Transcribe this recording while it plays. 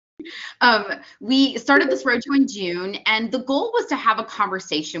We started this roadshow in June, and the goal was to have a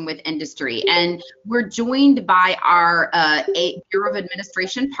conversation with industry. And we're joined by our Bureau of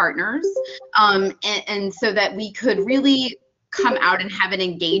Administration partners, and so that we could really come out and have an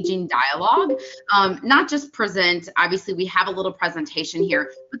engaging dialogue, not just present. Obviously, we have a little presentation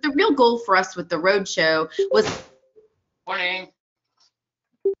here, but the real goal for us with the roadshow was Morning.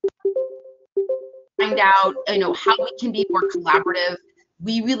 find out, how we can be more collaborative.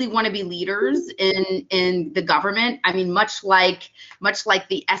 We really want to be leaders in the government. I mean, much like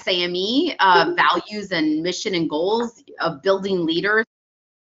the SAME values and mission and goals of building leaders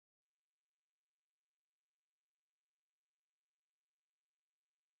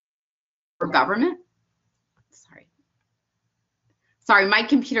for government. Sorry, my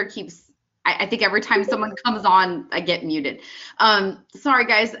computer keeps. I think every time someone comes on, I get muted. Sorry,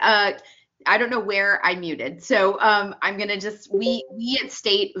 guys. I don't know where I muted. So I'm going to just, we at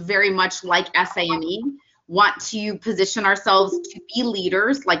State, very much like SAME, want to position ourselves to be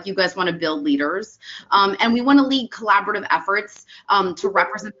leaders, like you guys want to build leaders. And we want to lead collaborative efforts to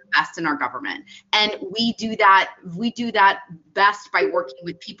represent the best in our government. And we do that best by working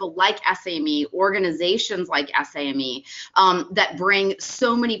with people like SAME, organizations like SAME, that bring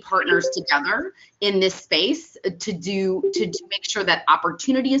so many partners together in this space to make sure that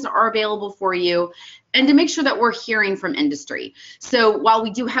opportunities are available for you, and to make sure that we're hearing from industry. So while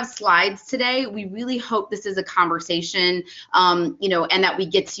we do have slides today, we really hope this is a conversation, and that we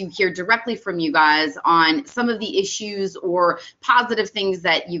get to hear directly from you guys on some of the issues or positive things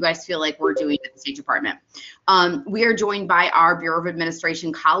that you guys feel like we're doing at the State Department. We are joined by our Bureau of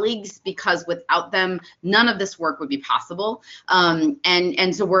Administration colleagues, because without them, none of this work would be possible.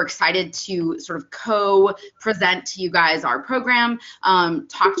 And so we're excited to sort of co-present to you guys our program,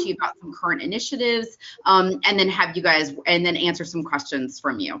 talk to you about some current initiatives, and then have you guys, and then answer some questions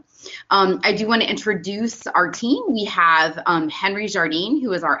from you. I do want to introduce our team. We have Henry Jardine,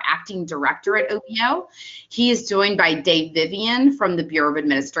 who is our acting director at OBO. He is joined by Dave Vivian from the Bureau of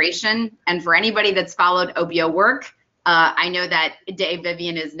Administration. And for anybody that's followed OBO work, I know that Dave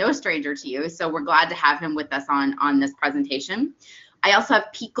Vivian is no stranger to you, so we're glad to have him with us on this presentation. I also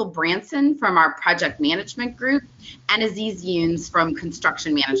have Pico Branson from our project management group, and Aziz Younes from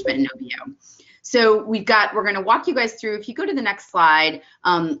construction management in OBO. So we're going to walk you guys through. If you go to the next slide,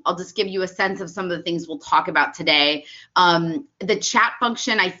 I'll just give you a sense of some of the things we'll talk about today. The chat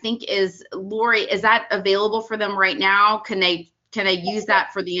function, I think, Lori, is that available for them right now? Can they use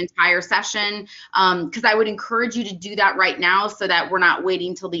that for the entire session? Because I would encourage you to do that right now, so that we're not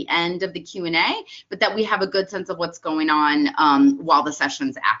waiting till the end of the Q&A, but that we have a good sense of what's going on while the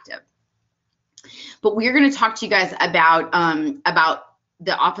session's active. But we're going to talk to you guys about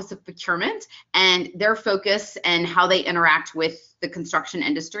the Office of Procurement and their focus and how they interact with the construction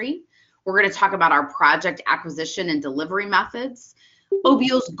industry. We're going to talk about our project acquisition and delivery methods,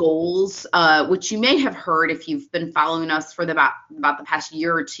 OBO's goals, which you may have heard if you've been following us for about the past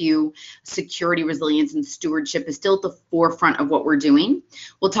year or two. Security, resilience, and stewardship is still at the forefront of what we're doing.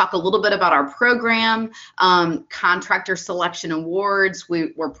 We'll talk a little bit about our program, contractor selection awards.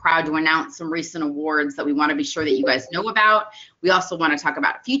 We're proud to announce some recent awards that we want to be sure that you guys know about. We also want to talk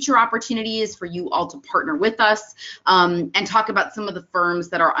about future opportunities for you all to partner with us, and talk about some of the firms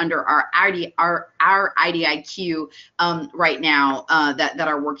that are under our IDIQ right now that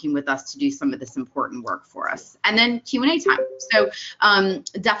are working with us to do some of this important work for us. And then Q&A time. So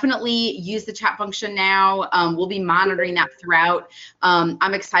definitely use the chat function now. We'll be monitoring that throughout.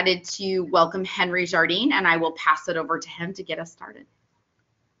 I'm excited to welcome Henry Jardine, and I will pass it over to him to get us started.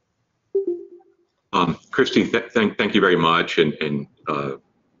 Christy, thank you very much, and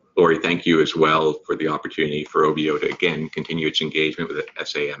Lori, thank you as well for the opportunity for OBO to again continue its engagement with the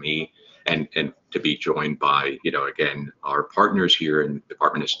SAME, and to be joined by again our partners here in the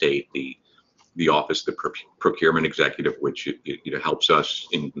Department of State, the Office of the Procurement Executive, which helps us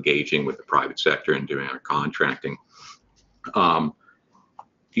in engaging with the private sector and doing our contracting.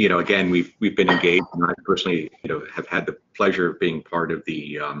 Again, we've been engaged, and I personally have had the pleasure of being part of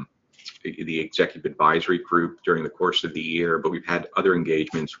the executive advisory group during the course of the year, but we've had other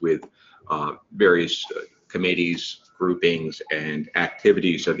engagements with various committees, groupings, and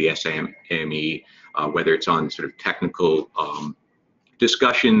activities of the SAME, whether it's on sort of technical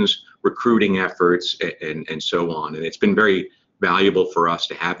discussions, recruiting efforts, and so on. And it's been very valuable for us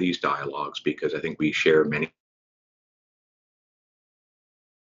to have these dialogues, because I think we share many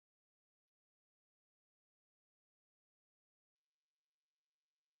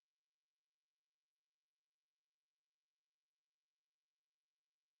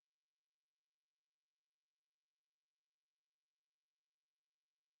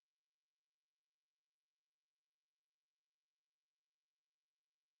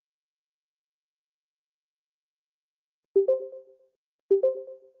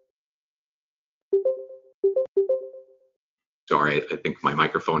Sorry, I think my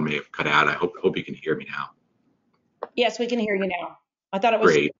microphone may have cut out. I hope you can hear me now. Yes, we can hear you now. I thought it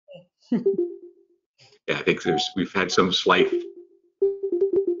was Great. Yeah, I think we've had some slight.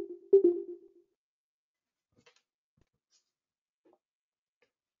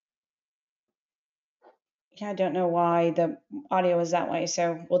 Yeah, I don't know why the audio is that way,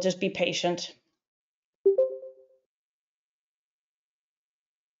 so we'll just be patient.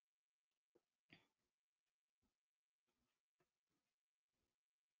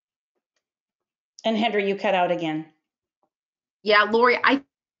 And Henry, you cut out again. Yeah, Lori,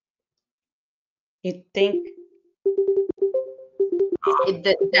 You think?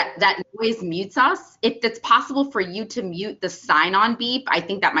 that noise mutes us. If it's possible for you to mute the sign-on beep, I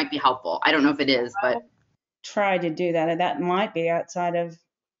think that might be helpful. I don't know if it is, but Try to do that. That might be outside of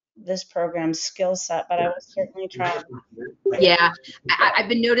this program's skill set, but I will certainly try. yeah, I've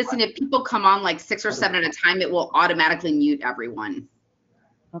been noticing if people come on like 6 or 7 at a time, it will automatically mute everyone.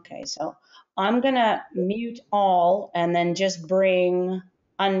 Okay, so I'm gonna mute all and then just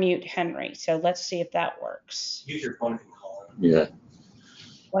unmute Henry. So let's see if that works. Use your phone and call him. Yeah.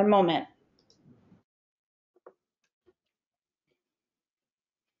 One moment.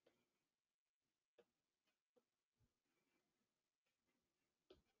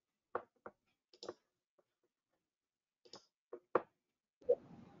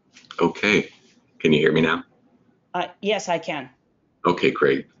 Okay. Can you hear me now? Yes, I can. Okay,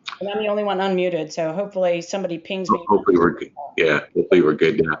 great. And I'm the only one unmuted, so hopefully somebody pings me. Hopefully we're good. Yeah, hopefully we're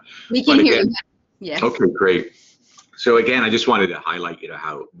good now. We can hear you. Yeah. Okay, great. So again, I just wanted to highlight,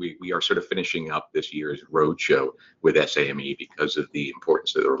 how we are sort of finishing up this year's Roadshow with SAME because of the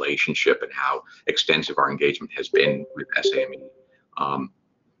importance of the relationship and how extensive our engagement has been with SAME.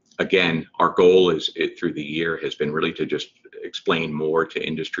 Again, our goal through the year has been really to just explain more to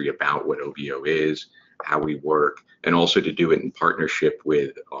industry about what OBO is, how we work, and also to do it in partnership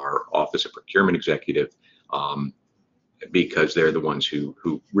with our Office of Procurement Executive, because they're the ones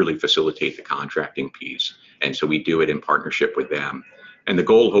who really facilitate the contracting piece. And so we do it in partnership with them. And the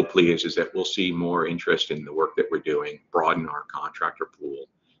goal hopefully is that we'll see more interest in the work that we're doing, broaden our contractor pool,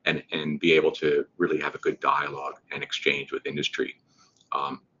 and be able to really have a good dialogue and exchange with industry.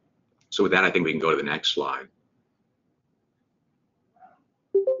 So with that, I think we can go to the next slide.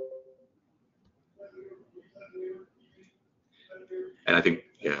 And I think,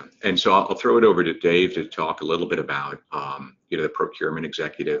 yeah, and so I'll throw it over to Dave to talk a little bit about, the procurement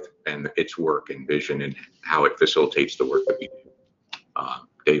executive and its work and vision and how it facilitates the work that we do.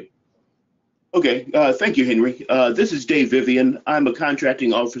 Dave. Okay, thank you, Henry. This is Dave Vivian. I'm a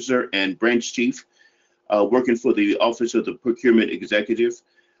contracting officer and branch chief working for the Office of the Procurement Executive.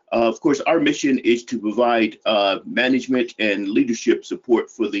 Of course, our mission is to provide management and leadership support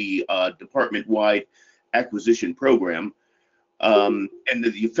for the department-wide acquisition program and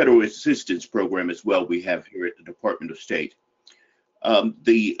the federal assistance program as well we have here at the Department of State.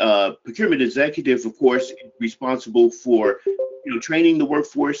 The procurement executive, of course, is responsible for training the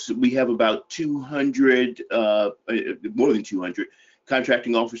workforce. We have about 200, more than 200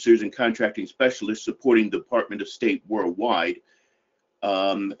 contracting officers and contracting specialists supporting the Department of State worldwide.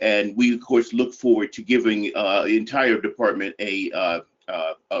 And we, of course, look forward to giving the entire department a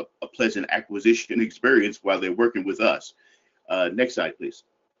pleasant acquisition experience while they're working with us. Next slide, please.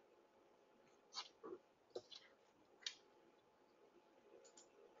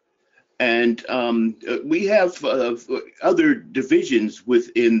 And we have other divisions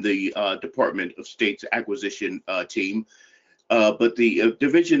within the Department of State's acquisition team. But the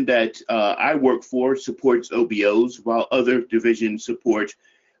division that I work for supports OBOs, while other divisions support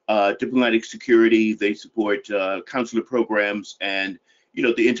diplomatic security. They support consular programs and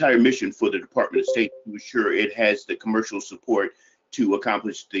the entire mission for the Department of State to ensure it has the commercial support to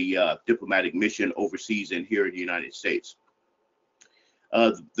accomplish the diplomatic mission overseas and here in the United States.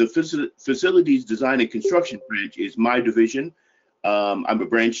 The facilities design and construction branch is my division. I'm a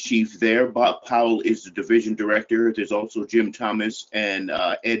branch chief there. Bob Powell is the division director. There's also Jim Thomas and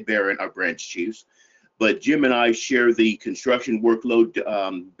Ed Barron are branch chiefs. But Jim and I share the construction workload.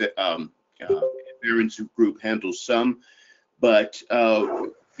 Barron's group handles some, but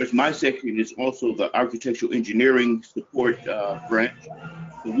my section is also the architectural engineering support branch.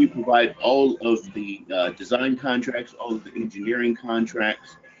 So we provide all of the design contracts, all of the engineering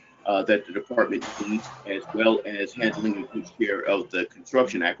contracts that the department needs, as well as handling a good share of the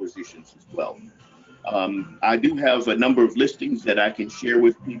construction acquisitions as well. I do have a number of listings that I can share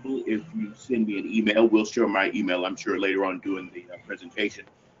with people. If you send me an email, we'll share my email, I'm sure, later on during the presentation.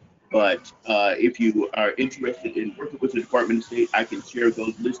 But if you are interested in working with the Department of State, I can share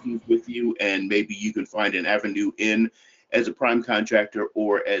those listings with you, and maybe you can find an avenue in as a prime contractor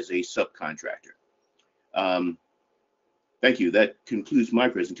or as a subcontractor. Thank you. That concludes my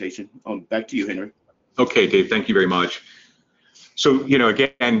presentation. Back to you, Henry. Okay, Dave, thank you very much. So,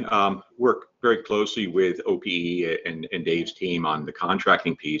 again, work very closely with OPE and Dave's team on the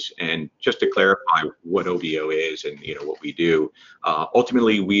contracting piece. And just to clarify what OBO is and, what we do,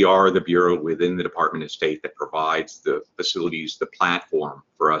 ultimately, we are the bureau within the Department of State that provides the facilities, the platform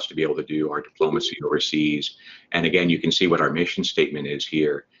for us to be able to do our diplomacy overseas. And again, you can see what our mission statement is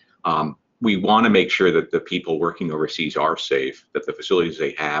here. We want to make sure that the people working overseas are safe, that the facilities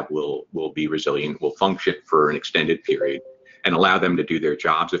they have will be resilient, will function for an extended period, and allow them to do their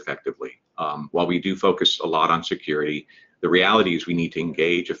jobs effectively. While we do focus a lot on security, the reality is we need to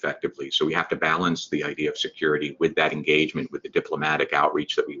engage effectively. So we have to balance the idea of security with that engagement, with the diplomatic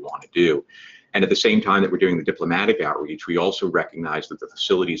outreach that we want to do. And at the same time that we're doing the diplomatic outreach, we also recognize that the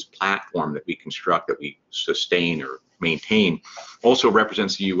facilities platform that we construct, that we sustain or maintain, also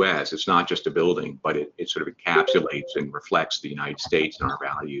represents the U.S. It's not just a building, but it sort of encapsulates and reflects the United States and our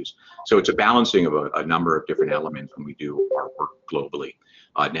values. So it's a balancing of a number of different elements when we do our work globally.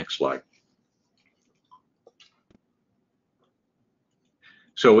 Next slide.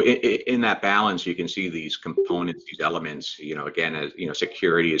 So in that balance, you can see these components, these elements, again, as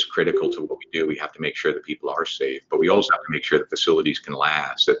security is critical to what we do. We have to make sure that people are safe, but we also have to make sure that facilities can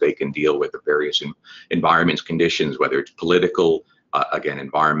last, that they can deal with the various environments, conditions, whether it's political, again,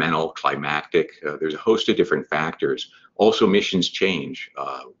 environmental, climatic. There's a host of different factors. Also, missions change.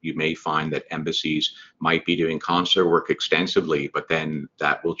 You may find that embassies might be doing consular work extensively, but then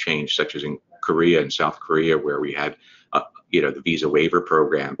that will change, such as in Korea and South Korea, where we had the visa waiver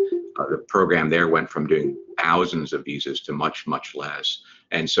program. The program there went from doing thousands of visas to much, much less.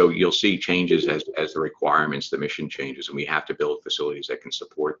 And so you'll see changes as the requirements, the mission changes, and we have to build facilities that can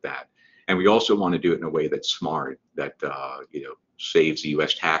support that. And we also want to do it in a way that's smart, that saves the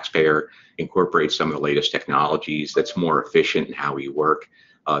U.S. taxpayer, incorporates some of the latest technologies, that's more efficient in how we work.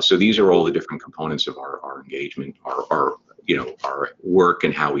 So these are all the different components of our engagement, our work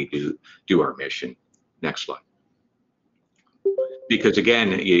and how we do our mission. Next slide. Because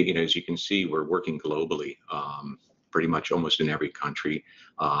again, as you can see, we're working globally, pretty much almost in every country,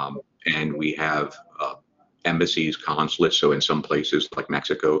 and we have embassies, consulates. So in some places like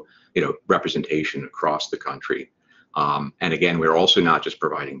Mexico, representation across the country. And again, we're also not just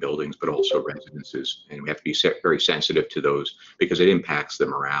providing buildings, but also residences, and we have to be very sensitive to those because it impacts the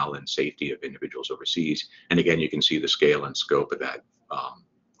morale and safety of individuals overseas. And again, you can see the scale and scope of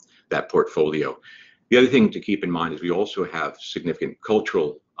that portfolio. The other thing to keep in mind is we also have significant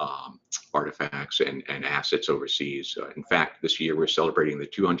cultural artifacts and assets overseas. In fact, this year we're celebrating the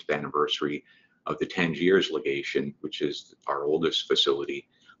 200th anniversary of the Tangiers legation, which is our oldest facility.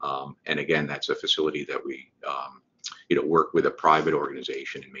 And again, that's a facility that we work with a private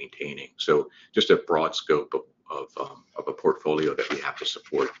organization in maintaining. So just a broad scope of a portfolio that we have to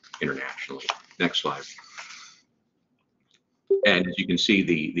support internationally. Next slide. And as you can see,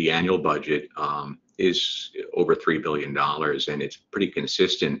 the annual budget is over $3 billion, and it's pretty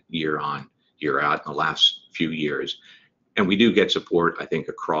consistent year on, year out in the last few years. And we do get support, I think,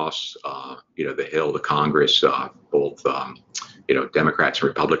 across the Hill, the Congress, both Democrats and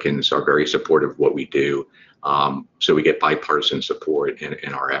Republicans are very supportive of what we do. So we get bipartisan support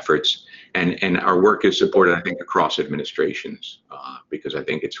in our efforts, and our work is supported, I think, across administrations, because I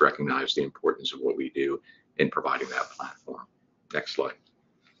think it's recognized the importance of what we do in providing that platform. Next slide.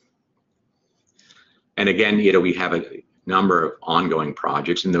 And again, we have a number of ongoing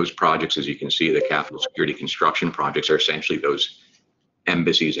projects, and those projects, as you can see, the capital security construction projects are essentially those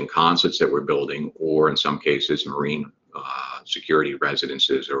embassies and consulates that we're building, or in some cases, marine security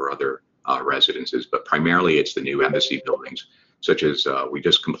residences or other residences, but primarily it's the new embassy buildings, such as we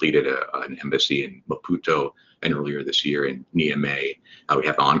just completed an embassy in Maputo, and earlier this year in Niamey. We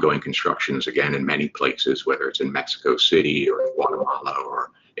have ongoing constructions again in many places, whether it's in Mexico City or Guatemala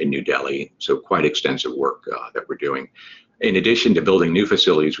or in New Delhi. So quite extensive work that we're doing. In addition to building new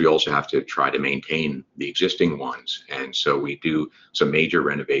facilities, we also have to try to maintain the existing ones. And so we do some major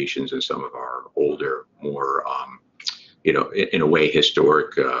renovations in some of our older, more in a way,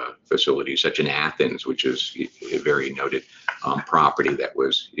 historic facilities, such in Athens, which is a very noted property that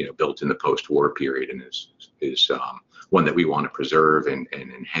was, built in the post-war period, and is one that we want to preserve and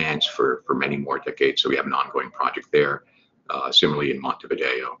enhance for many more decades. So we have an ongoing project there. Similarly in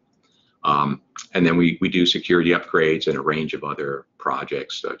Montevideo. And then we do security upgrades and a range of other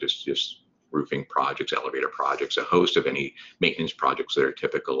projects, just roofing projects, elevator projects, a host of any maintenance projects that are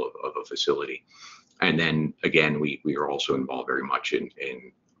typical of a facility. And then again, we are also involved very much in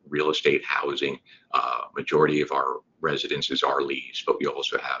real estate, housing. Majority of our residences are leased, but we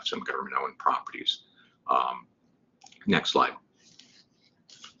also have some government-owned properties. Next slide.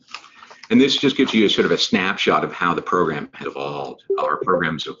 And this just gives you a sort of a snapshot of how the program has evolved. Our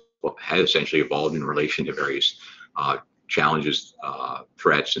programs have essentially evolved in relation to various challenges,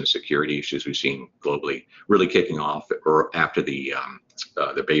 threats, and security issues we've seen globally, really kicking off after the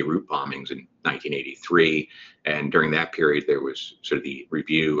Beirut bombings in 1983. And during that period, there was sort of the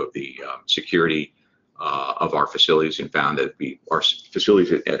review of the security of our facilities, and found that our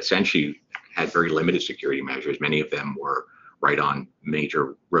facilities essentially had very limited security measures. Many of them were right on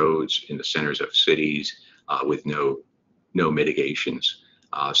major roads in the centers of cities with no mitigations.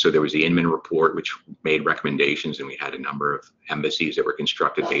 So there was the Inman report, which made recommendations, and we had a number of embassies that were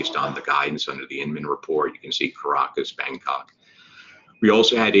constructed based on the guidance under the Inman report. You can see Caracas, Bangkok. We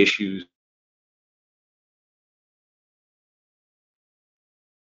also had issues.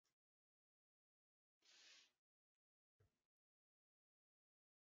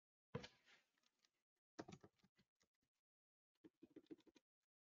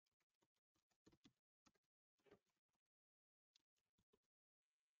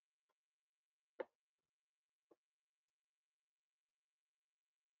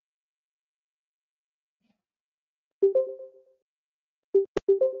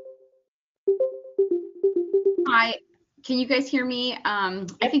 Hi, can you guys hear me?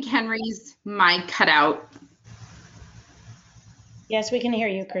 I think Henry's mic cut out. Yes, we can hear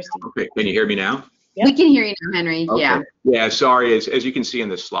you, Christy. Okay, can you hear me now? Yep. We can hear you now, Henry. Okay. Yeah. Yeah, sorry, as you can see in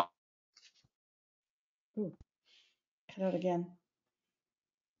the slide. Ooh, cut out again.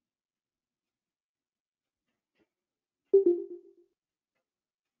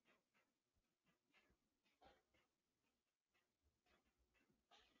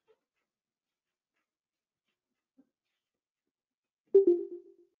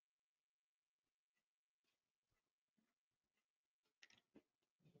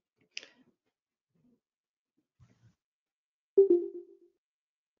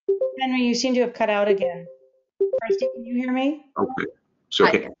 Henry, you seem to have cut out again. Christy, can you hear me? Okay, so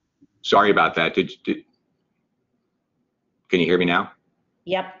sorry about that. Can you hear me now?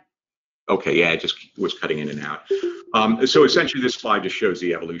 Yep. Okay, yeah, it just was cutting in and out. So essentially, this slide just shows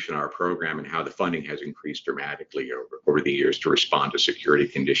the evolution of our program and how the funding has increased dramatically over the years to respond to security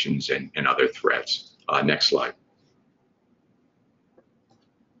conditions and other threats. Next slide.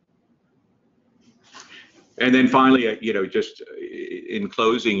 And then finally, just in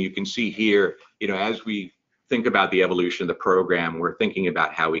closing, you can see here, as we think about the evolution of the program, we're thinking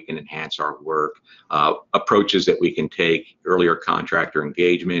about how we can enhance our work, approaches that we can take, earlier contractor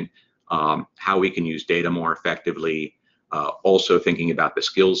engagement, how we can use data more effectively, also thinking about the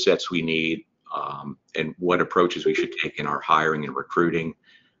skill sets we need, and what approaches we should take in our hiring and recruiting.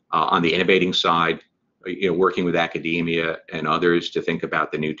 On the innovating side, working with academia and others to think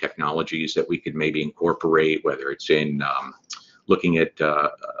about the new technologies that we could maybe incorporate, whether it's in looking at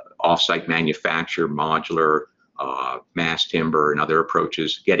off-site manufacture, modular, mass timber, and other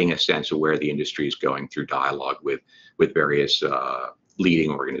approaches, getting a sense of where the industry is going through dialogue with various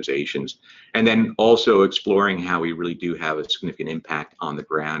leading organizations. And then also exploring how we really do have a significant impact on the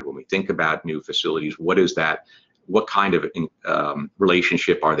ground. When we think about new facilities, what kind of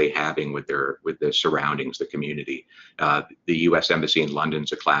relationship are they having with the surroundings, the community? The U.S. Embassy in London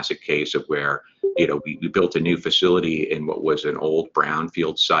is a classic case of where we built a new facility in what was an old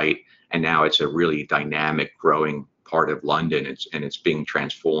brownfield site, and now it's a really dynamic, growing part of London. It's being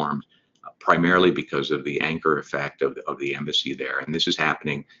transformed primarily because of the anchor effect of the embassy there. And this is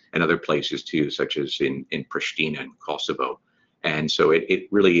happening in other places too, such as in Pristina and Kosovo. And so it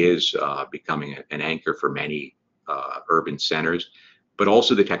really is becoming an anchor for many urban centers, but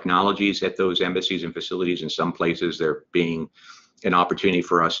also the technologies at those embassies and facilities. In some places, they're being an opportunity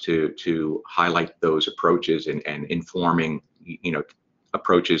for us to highlight those approaches and informing,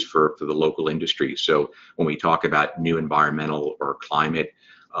 approaches for the local industry. So when we talk about new environmental or climate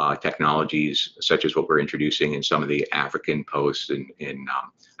technologies, such as what we're introducing in some of the African posts in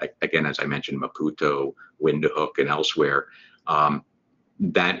again, as I mentioned, Maputo, Windhoek, and elsewhere,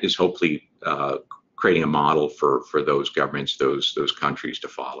 that is hopefully creating a model for those governments, those countries to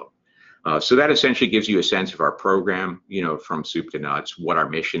follow. So that essentially gives you a sense of our program, from soup to nuts, what our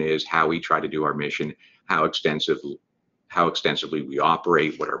mission is, how we try to do our mission, how extensively we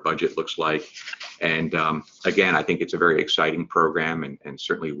operate, what our budget looks like. And again, I think it's a very exciting program, and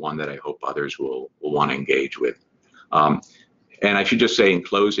certainly one that I hope others will want to engage with. And I should just say in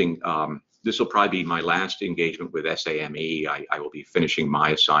closing, this will probably be my last engagement with SAME. I will be finishing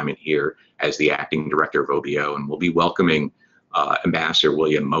my assignment here as the acting director of OBO, and we'll be welcoming Ambassador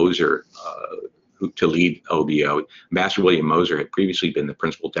William Moser to lead OBO. Ambassador William Moser had previously been the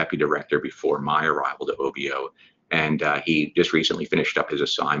principal deputy director before my arrival to OBO, and he just recently finished up his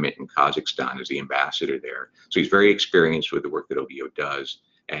assignment in Kazakhstan as the ambassador there. So he's very experienced with the work that OBO does,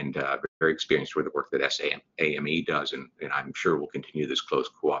 and very experienced with the work that SAME does, and I'm sure we'll continue this close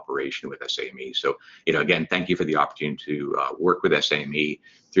cooperation with SAME. So, again, thank you for the opportunity to work with SAME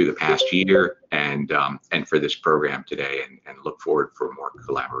through the past year, and for this program today, and look forward for more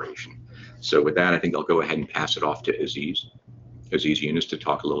collaboration. So with that, I think I'll go ahead and pass it off to Aziz Yunus to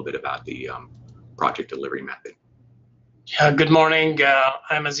talk a little bit about the project delivery method. Yeah, good morning.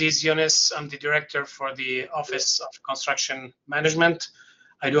 I'm Aziz Yunus. I'm the director for the Office of Construction Management.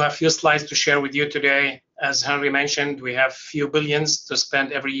 I do have a few slides to share with you today. As Henry mentioned, we have few billions to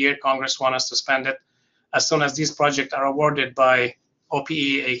spend every year. Congress wants us to spend it. As soon as these projects are awarded by OPE,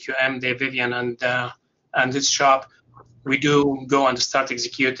 AQM, Dave Vivian, and its shop, we do go and start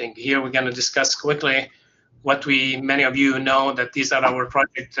executing. Here we're going to discuss quickly what many of you know, that these are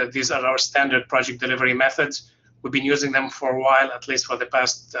our standard project delivery methods. We've been using them for a while, at least for the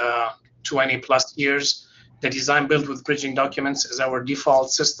past 20 plus years. The design build with bridging documents is our default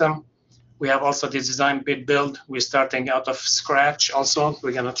system. We have also the design bid build. We're starting out of scratch also.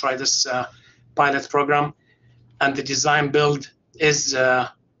 We're going to try this pilot program. And the design build is the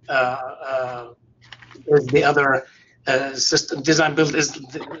other system. Design build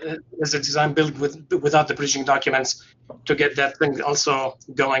is a design build without the bridging documents to get that thing also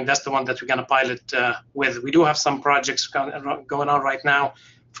going. That's the one that we're going to pilot with. We do have some projects going on right now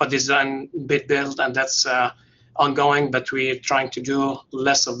for design bid build, and that's ongoing, but we're trying to do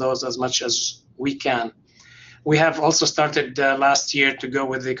less of those as much as we can. We have also started last year to go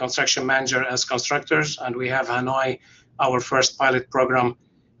with the construction manager as constructors, and we have Hanoi, our first pilot program,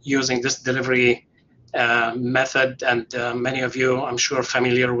 using this delivery method, and many of you, I'm sure, are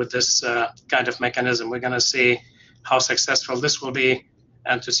familiar with this kind of mechanism. We're going to see how successful this will be,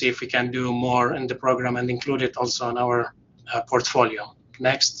 and to see if we can do more in the program and include it also in our portfolio.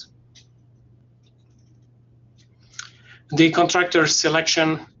 Next. The contractor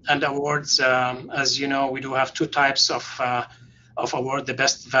selection and awards, as you know, we do have two types of award: the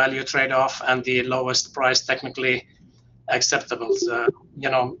best value trade-off and the lowest price technically acceptable.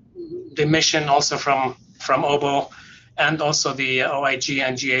 The mission also from OBO and also the OIG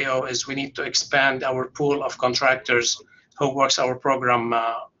and GAO is we need to expand our pool of contractors who works our program.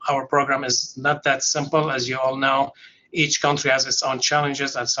 Our program is not that simple, as you all know. Each country has its own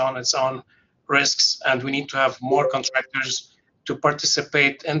challenges and so on, its own risks, and we need to have more contractors to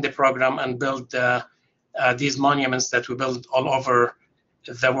participate in the program and build these monuments that we build all over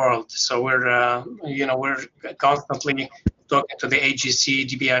the world. So we're constantly talking to the AGC,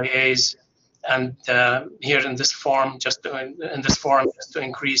 DBIAs, and here in this forum, just to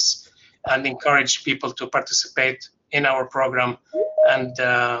increase and encourage people to participate in our program, and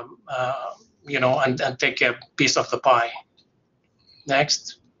and take a piece of the pie.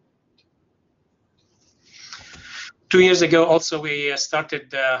 Next. 2 years ago, also we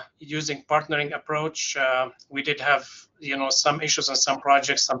started using partnering approach. We did have some issues on some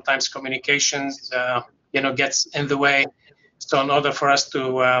projects. Sometimes communications gets in the way. So in order for us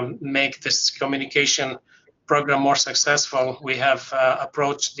to make this communication program more successful, we have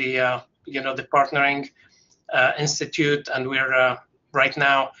approached the Partnering Institute, and we're right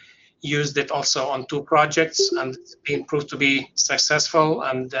now used it also on 2 projects, and it's been proved to be successful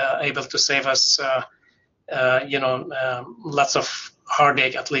and able to save us lots of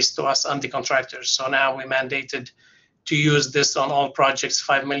heartache, at least to us and the contractors. So now we mandated to use this on all projects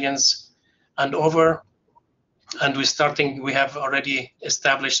 5 million and over. And we have already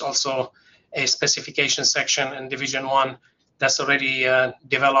established also a specification section in Division 1 that's already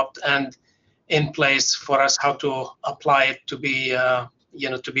developed and in place for us how to apply it to be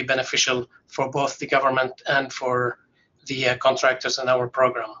to be beneficial for both the government and for the contractors in our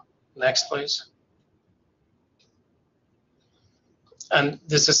program. Next, please. And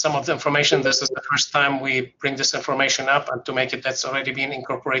this is some of the information. This is the first time we bring this information up, and to make it, that's already been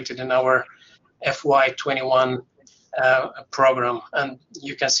incorporated in our FY21 program. And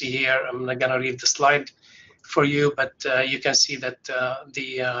you can see here, I'm not going to read the slide for you, but you can see that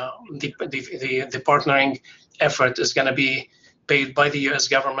the partnering effort is going to be paid by the U.S.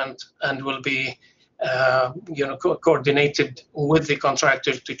 government and will be coordinated with the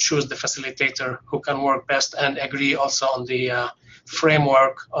contractor to choose the facilitator who can work best, and agree also on the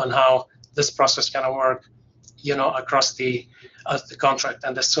framework on how this process can work across the contract.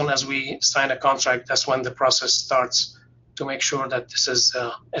 And as soon as we sign a contract, that's when the process starts to make sure that this is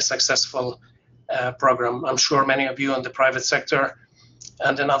a successful program. I'm sure many of you in the private sector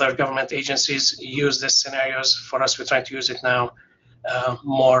and in other government agencies use these scenarios. For us, we're trying to use it now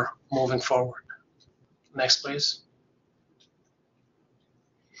more moving forward. Next, please.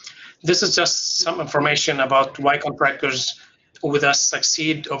 This is just some information about why contractors with us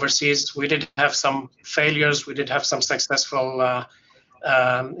succeed overseas. We did have some failures. We did have some successful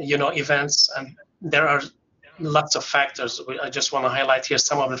events, and there are lots of factors. I just want to highlight here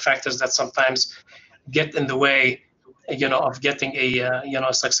some of the factors that sometimes get in the way, of getting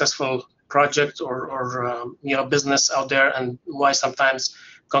a successful project or business out there, and why sometimes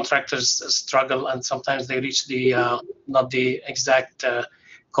contractors struggle and sometimes they reach the not the exact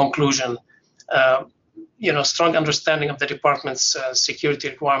conclusion. Strong understanding of the department's security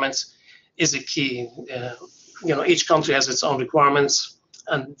requirements is a key. Each country has its own requirements,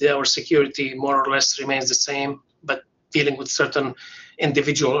 and our security more or less remains the same, but dealing with certain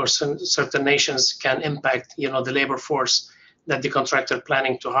individual or certain nations can impact, the labor force that the contractor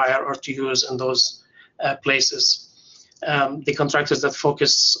planning to hire or to use in those places. The contractors that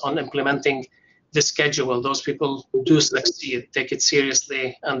focus on implementing the schedule, those people do succeed, take it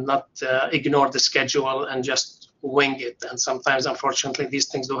seriously and not ignore the schedule and just wing it. And sometimes, unfortunately, these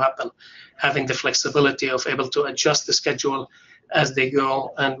things do happen. Having the flexibility of able to adjust the schedule as they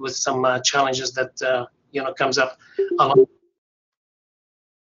go, and with some challenges that comes up along.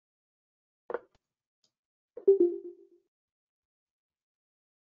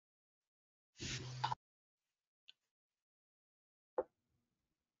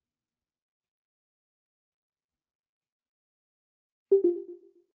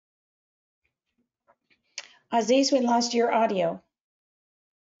 Aziz, we lost your audio.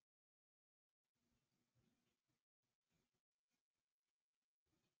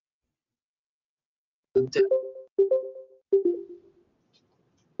 The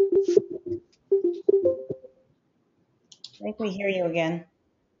I think we hear you again.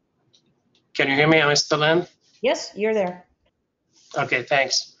 Can you hear me? Am I still in? Yes, you're there. Okay,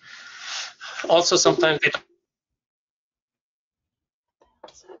 thanks. Also, sometimes they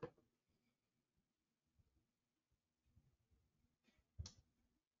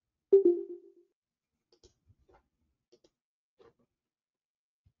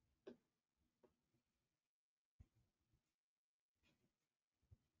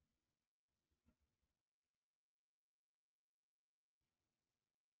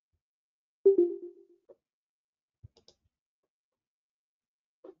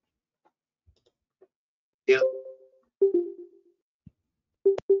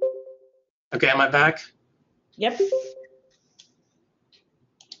Okay, am I back? Yep.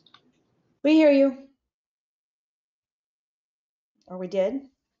 We hear you. Or we did.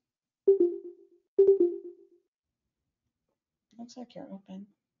 Looks like you're open.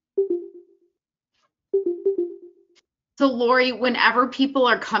 So Lori, whenever people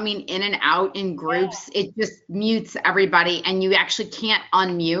are coming in and out in groups, it just mutes everybody and you actually can't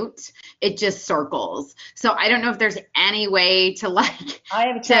unmute. It just circles. So I don't know if there's any way to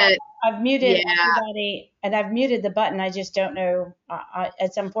I've muted everybody and I've muted the button. I just don't know.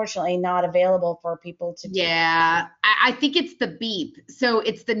 It's unfortunately not available for people to do. Yeah, I think it's the beep. So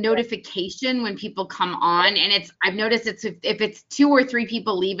it's the notification when people come on, and I've noticed if it's 2 or 3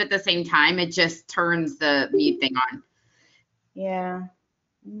 people leave at the same time, it just turns the mute thing on. Yeah.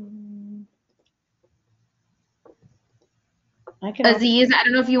 Aziz, I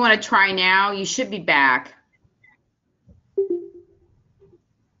don't know if you want to try now. You should be back.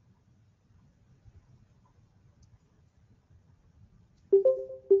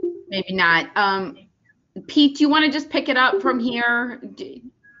 Maybe not. Pete, do you want to just pick it up from here?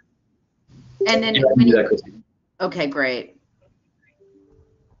 And then okay, great.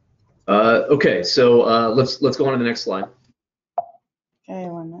 Okay, so let's go on to the next slide. Okay,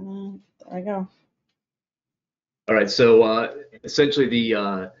 1 minute. There we go. All right, so essentially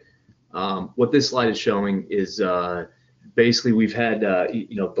the what this slide is showing is basically we've had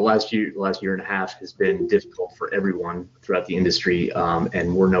the last year and a half has been difficult for everyone throughout the industry,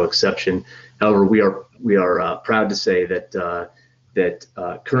 and we're no exception. However, we are proud to say that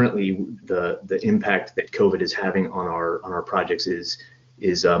currently the impact that COVID is having on our projects is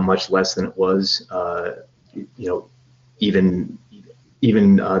much less than it was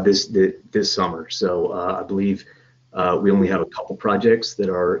even this summer. So I believe we only have a couple projects that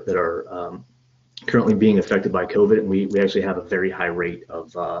are currently being affected by COVID, and we actually have a very high rate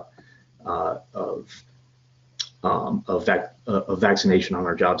of of vaccination on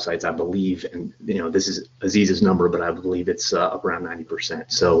our job sites, I believe, and this is Aziz's number, but I believe it's up around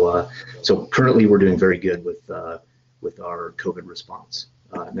 90%. So currently we're doing very good with our COVID response.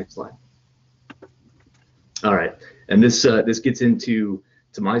 Next slide. All right, and this gets into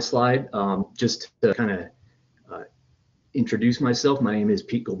my slide. Just to kind of introduce myself, my name is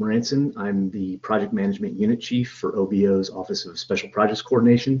Pete Goldbranson. I'm the Project Management Unit Chief for OBO's Office of Special Projects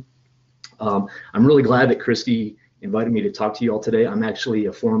Coordination. I'm really glad that Christy invited me to talk to you all today. I'm actually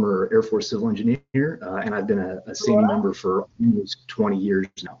a former Air Force civil engineer, and I've been a CME member for almost 20 years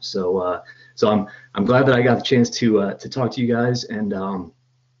now. So I'm glad that I got the chance to talk to you guys, and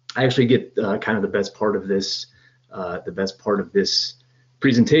I actually get kind of the best part of this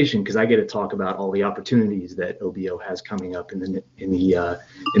presentation, because I get to talk about all the opportunities that OBO has coming up in the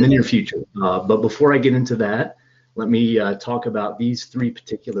near future. But before I get into that, let me talk about these three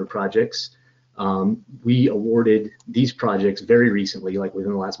particular projects. We awarded these projects very recently, like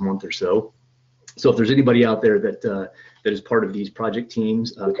within the last month or so. So if there's anybody out there that is part of these project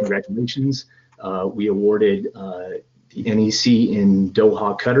teams, congratulations. We awarded the NEC in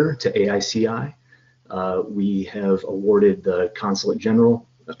Doha, Qatar to AICI. We have awarded the Consulate General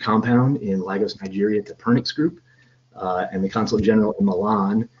compound in Lagos, Nigeria to Pernix Group, and the Consulate General in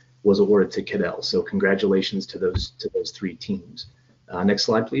Milan was awarded to Cadell. So congratulations to those three teams. Next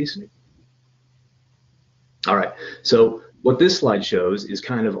slide, please. All right. So what this slide shows is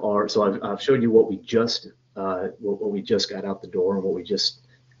kind of I've showed you what we just got out the door and what we just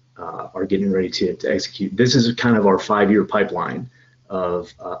are getting ready to execute. This is kind of our 5-year pipeline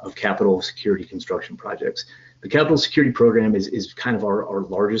of capital security construction projects. The capital security program is kind of our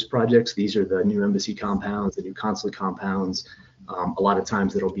largest projects. These are the new embassy compounds, the new consulate compounds. A lot of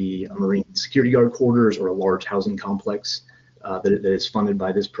times it'll be a Marine security guard quarters or a large housing complex that is funded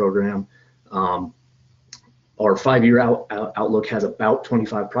by this program. Our 5-year outlook has about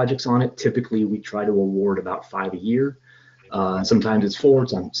 25 projects on it. Typically, we try to award about 5 a year. Sometimes it's 4,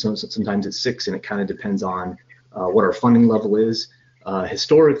 sometimes it's 6, and it kind of depends on what our funding level is.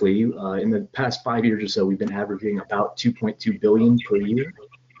 Historically, in the past 5 years or so, we've been averaging about $2.2 billion per year.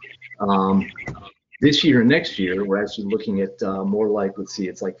 This year and next year, we're actually looking at more like,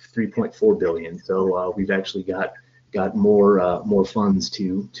 it's like 3.4 billion. So we've actually got more funds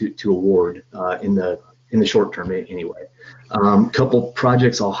to award in the short term anyway. Couple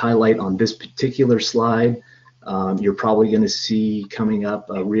projects I'll highlight on this particular slide. You're probably going to see coming up,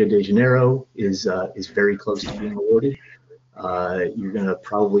 Rio de Janeiro is very close to being awarded. You're going to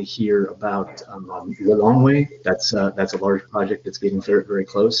probably hear about the Long Way. That's a large project that's getting very, very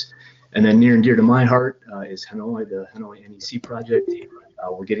close. And then near and dear to my heart is Hanoi, the Hanoi NEC project.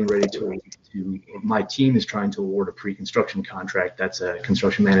 We're getting ready my team is trying to award a pre-construction contract. That's a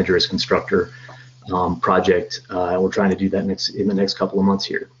construction manager as constructor project. And we're trying to do that in the next couple of months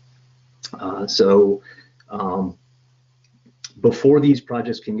here. Before these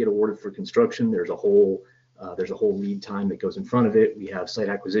projects can get awarded for construction, there's a whole lead time that goes in front of it. We have site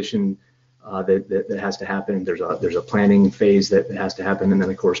acquisition that has to happen. There's a planning phase that has to happen, and then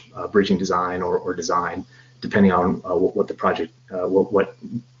of course bridging design or design, depending on what the project,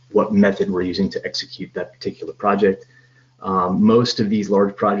 what method we're using to execute that particular project. Most of these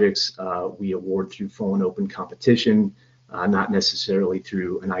large projects we award through full and open competition, not necessarily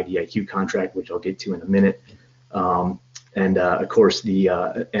through an IDIQ contract, which I'll get to in a minute. And of course, and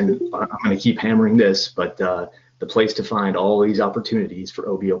I'm going to keep hammering this, but the place to find all these opportunities for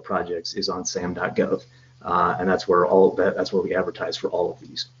OBO projects is on sam.gov, and that's where we advertise for all of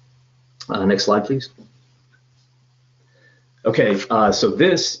these. Next slide, please. Okay, so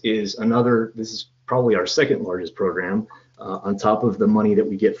this is probably our second largest program. On top of the money that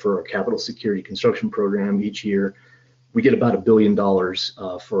we get for our capital security construction program each year, we get about $1 billion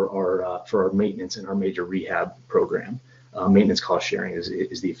for our maintenance and our major rehab program. Maintenance cost sharing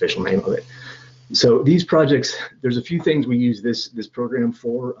is the official name of it. So these projects, there's a few things we use this program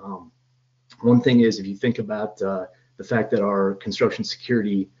for. One thing is, if you think about the fact that our construction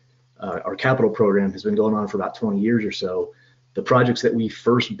security, our capital program has been going on for about 20 years or so, the projects that we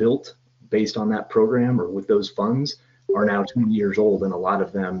first built based on that program or with those funds are now 20 years old, and a lot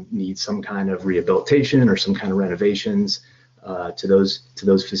of them need some kind of rehabilitation or some kind of renovations to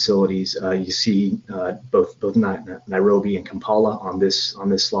those facilities. You see both Nairobi and Kampala on this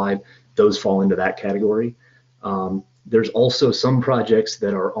slide. Those fall into that category. There's also some projects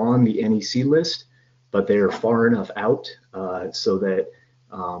that are on the NEC list, but they are far enough out so that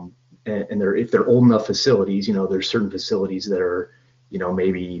if they're old enough facilities, there's certain facilities that are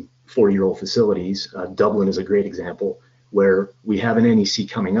maybe 4-year-old facilities. Dublin is a great example where we have an NEC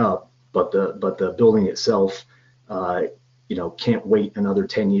coming up, but the building itself can't wait another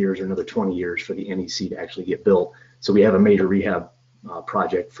 10 years or another 20 years for the NEC to actually get built. So we have a major rehab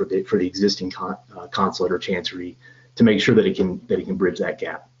project for the existing consulate or chancery to make sure that it can bridge that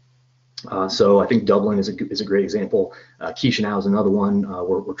gap. So I think Dublin is a great example. Chisinau is another one.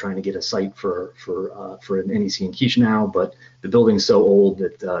 We're trying to get a site for an NEC in Chisinau, but the building's so old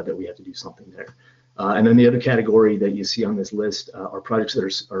that we have to do something there. And then the other category that you see on this list are projects that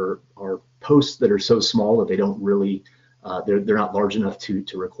are posts that are so small that they don't really they're not large enough to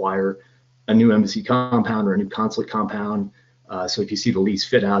require a new embassy compound or a new consulate compound. So if you see the lease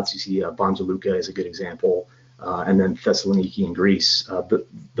fit outs, you see Banja Luka is a good example. And then Thessaloniki in Greece. But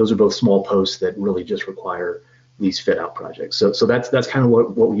those are both small posts that really just require lease fit out projects. So that's kind of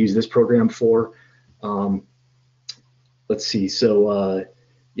what we use this program for. Let's see. So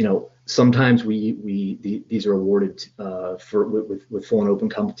sometimes these are awarded with full and open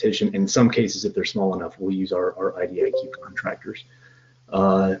competition. In some cases, if they're small enough, we'll use our IDIQ contractors,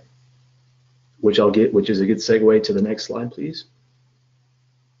 which is a good segue to the next slide, please.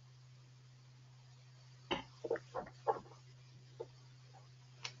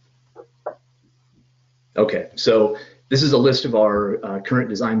 Okay, so this is a list of our current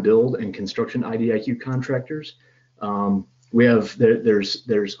design, build, and construction IDIQ contractors.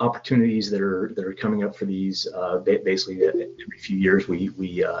 There's opportunities that are coming up for these. Basically, every few years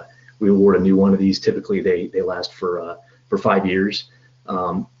we award a new one of these. Typically, they last for 5 years.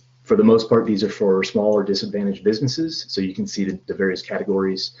 For the most part, these are for small or disadvantaged businesses. So you can see the various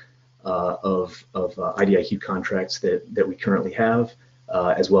categories of IDIQ contracts that we currently have.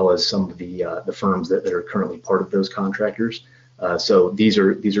 As well as some of the firms that are currently part of those contractors. So these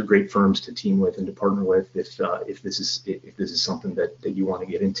are great firms to team with and to partner with if this is something that you want to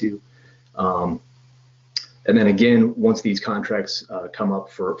get into. And then again, once these contracts come up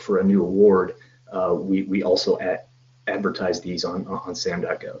for a new award, we also advertise these on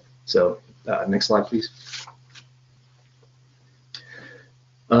SAM.gov. So next slide, please.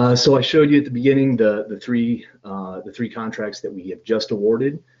 So I showed you at the beginning the three contracts that we have just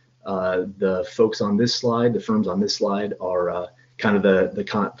awarded. The folks on this slide, the firms on this slide, are kind of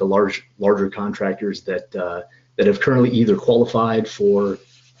the larger contractors that have currently either qualified for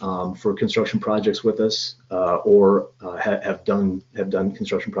construction projects with us or have done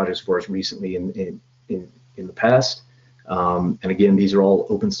construction projects for us recently in the past. And again, these are all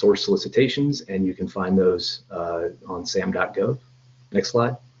open source solicitations, and you can find those on SAM.gov. Next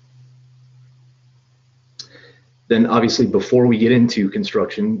slide. Then obviously before we get into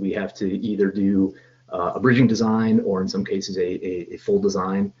construction, we have to either do a bridging design or in some cases a full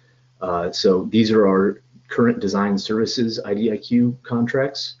design. So these are our current design services IDIQ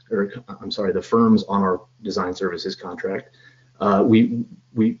contracts, or I'm sorry, the firms on our design services contract.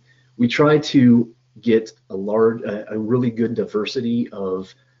 We try to get a really good diversity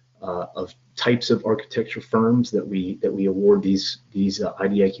of types of architecture firms that we award these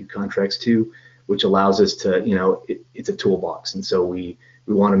IDIQ contracts to, which allows us to, it's a toolbox, and so we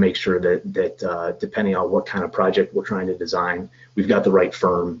want to make sure that depending on what kind of project we're trying to design, we've got the right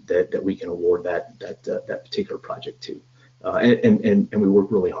firm that we can award that particular project to, and we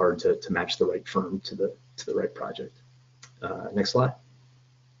work really hard to match the right firm to the right project. Next slide.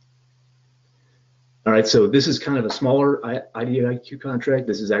 All right, so this is kind of a smaller IDIQ contract.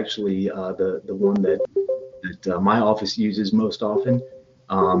 This is actually the one that my office uses most often.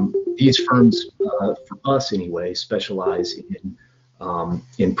 These firms, for us anyway, specialize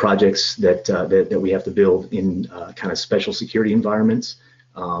in projects that we have to build in kind of special security environments.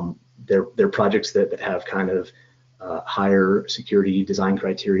 They're projects that have kind of higher security design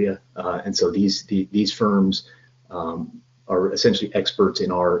criteria, and so these firms are essentially experts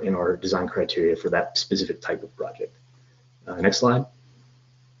in our design criteria for that specific type of project. Next slide.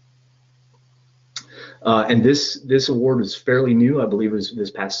 And this award is fairly new. I believe it was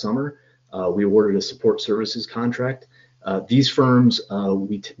this past summer. We awarded a support services contract. These firms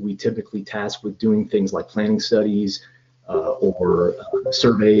we typically task with doing things like planning studies or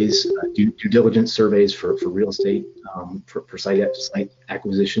surveys, due diligence surveys for real estate, for site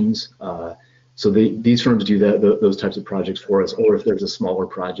acquisitions. So these firms do those types of projects for us, or if there's a smaller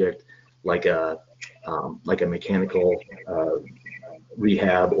project like a mechanical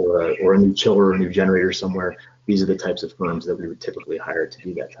rehab or a new chiller or a new generator somewhere, these are the types of firms that we would typically hire to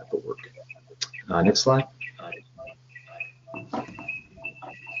do that type of work. Next slide.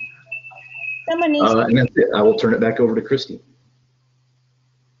 Someone needs and that's it. I will turn it back over to Christy.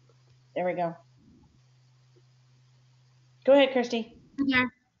 There we go. Go ahead, Christy. Yeah.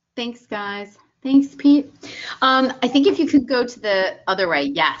 Thanks, guys. Thanks, Pete. I think if you could go to the other way,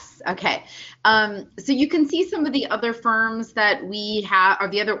 yes. Okay. So you can see some of the other firms that we have, or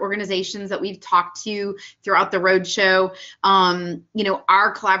the other organizations that we've talked to throughout the roadshow. You know,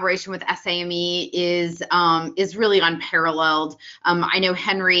 our collaboration with SAME is really unparalleled. I know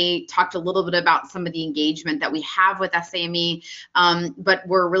Henry talked a little bit about some of the engagement that we have with SAME, but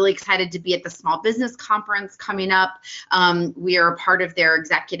we're really excited to be at the Small Business Conference coming up. We are a part of their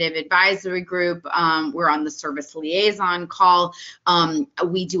executive advisory group. We're on the service liaison call.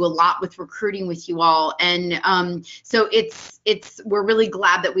 We do a lot with recruiting with you all, and so we're really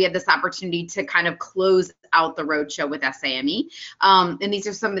glad that we had this opportunity to kind of close out the roadshow with SAME. And these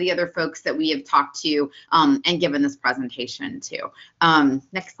are some of the other folks that we have talked to and given this presentation to.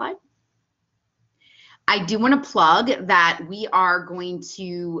 Next slide. I do want to plug that we are going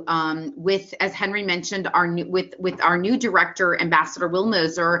to, as Henry mentioned, with our new director, Ambassador Will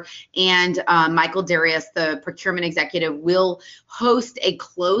Moser, and Michael Darius, the procurement executive, will host a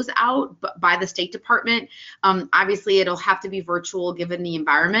closeout by the State Department. Obviously, it'll have to be virtual given the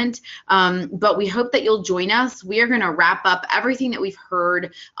environment, but we hope that you'll join us. We are going to wrap up everything that we've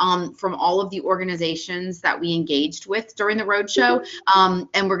heard from all of the organizations that we engaged with during the roadshow,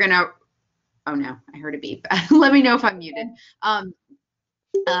 and we're going to. Oh no, I heard a beep. Let me know if I'm muted.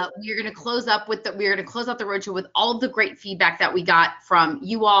 We're going to close out the roadshow with all of the great feedback that we got from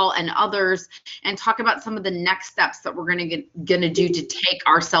you all and others, and talk about some of the next steps that we're going to do to take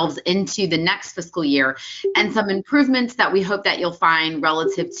ourselves into the next fiscal year, and some improvements that we hope that you'll find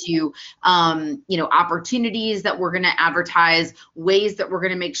relative to you know, opportunities that we're going to advertise, ways that we're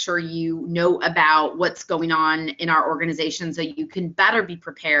going to make sure you know about what's going on in our organization, so you can better be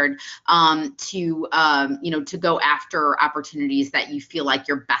prepared to you know, to go after opportunities that you feel like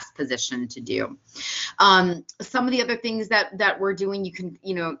you're best positioned to do. Some of the other things that we're doing, you can,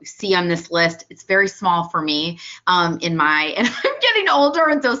 you know, see on this list. It's very small for me and I'm getting older,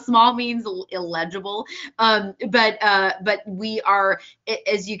 and so small means illegible. But we are,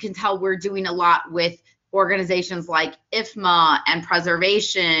 as you can tell, we're doing a lot with organizations like IFMA and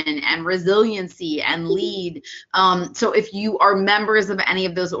preservation and resiliency and LEAD. So if you are members of any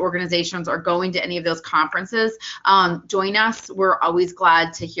of those organizations or going to any of those conferences, join us. We're always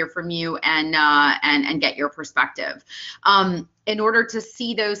glad to hear from you and get your perspective. In order to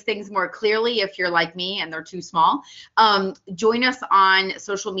see those things more clearly, if you're like me and they're too small, join us on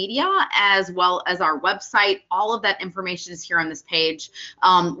social media as well as our website. All of that information is here on this page.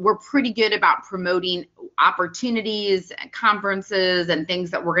 We're pretty good about promoting opportunities, conferences, and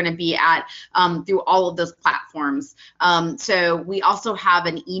things that we're going to be at through all of those platforms. So we also have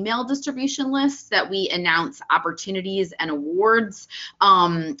an email distribution list that we announce opportunities and awards.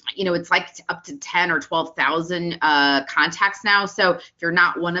 You know, it's like up to 10 or 12,000 contacts now. So if you're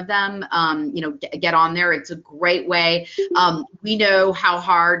not one of them, you know, get on there. It's a great way. We know how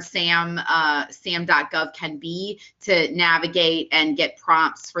hard sam.gov can be to navigate and get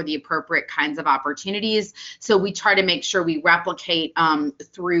prompts for the appropriate kinds of opportunities. So we try to make sure we replicate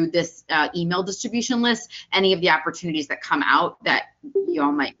through this email distribution list any of the opportunities that come out that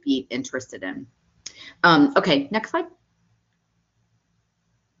y'all might be interested in. Okay, next slide.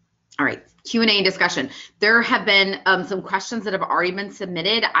 All right, Q&A discussion. There have been some questions that have already been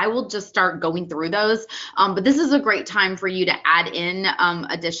submitted. I will just start going through those, but this is a great time for you to add in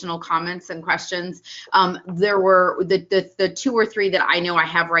additional comments and questions. There were the 2 or 3 that I know I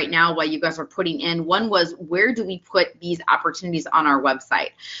have right now while you guys are putting in. One was, where do we put these opportunities on our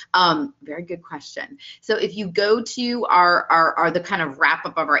website? Very good question. So if you go to our the kind of wrap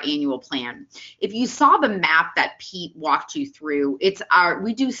up of our annual plan, if you saw the map that Pete walked you through,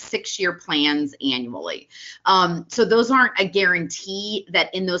 we do 6-year plans annually. So those aren't a guarantee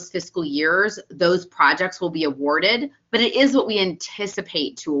that in those fiscal years, those projects will be awarded, but it is what we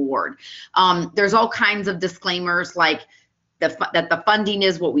anticipate to award. There's all kinds of disclaimers like that the funding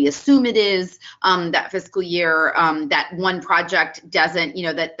is what we assume it is that fiscal year, that one project doesn't, you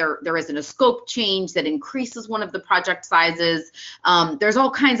know, that there isn't a scope change that increases one of the project sizes. There's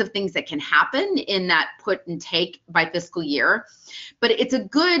all kinds of things that can happen in that put and take by fiscal year, but it's a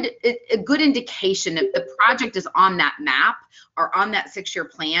good indication if the project is on that map or on that 6-year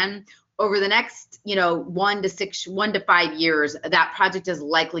plan. Over the next, you know, 1 to 5 years, that project is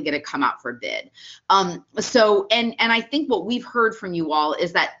likely going to come out for bid. So, and I think what we've heard from you all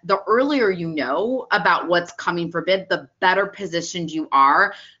is that the earlier you know about what's coming for bid, the better positioned you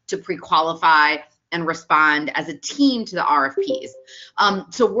are to pre-qualify and respond as a team to the RFPs.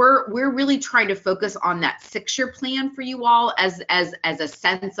 So we're really trying to focus on that 6-year plan for you all as a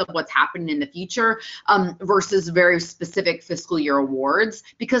sense of what's happening in the future, versus very specific fiscal year awards,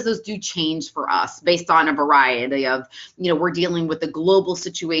 because those do change for us based on a variety of, we're dealing with the global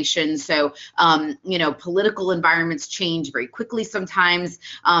situation. So, political environments change very quickly sometimes,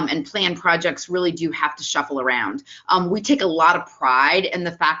 and planned projects really do have to shuffle around. We take a lot of pride in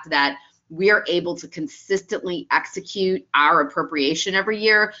the fact that we are able to consistently execute our appropriation every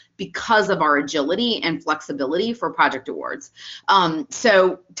year because of our agility and flexibility for project awards.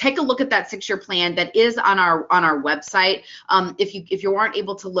 So take a look at that 6-year plan that is on our website. If you aren't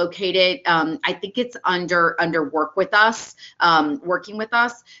able to locate it, I think it's under work with us, working with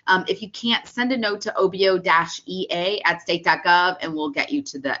us. If you can't, send a note to obo-ea@state.gov and we'll get you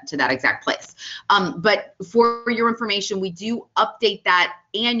to that exact place. But for your information, we do update that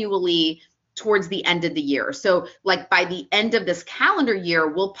annually towards the end of the year. So like by the end of this calendar year,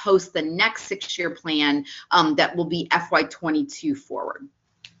 we'll post the next 6-year plan that will be FY22 forward.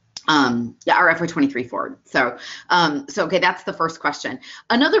 Or FY23 forward. So okay, that's the first question.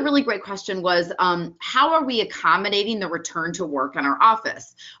 Another really great question was, how are we accommodating the return to work in our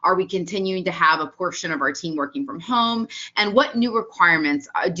office? Are we continuing to have a portion of our team working from home? And what new requirements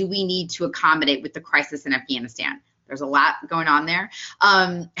do we need to accommodate with the crisis in Afghanistan? There's a lot going on there.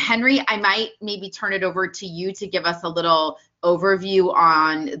 Henry, I might maybe turn it over to you to give us a little overview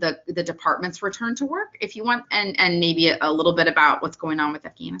on the department's return to work, if you want, and maybe a little bit about what's going on with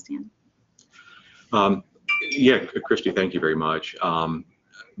Afghanistan. Yeah, Christy, thank you very much.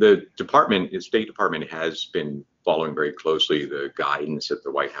 The State Department has been following very closely the guidance that the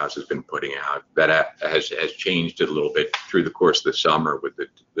White House has been putting out. That has changed a little bit through the course of the summer with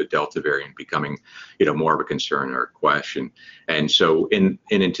the Delta variant becoming, more of a concern or a question. And so in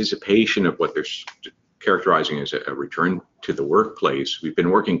anticipation of what they're characterizing as a return to the workplace, we've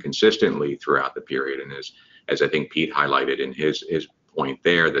been working consistently throughout the period. And as I think Pete highlighted in his point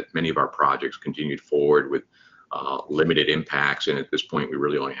there, that many of our projects continued forward with limited impacts, and at this point we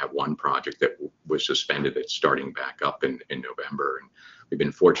really only have one project that was suspended that's starting back up in November. And we've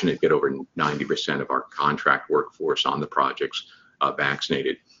been fortunate to get over 90% of our contract workforce on the projects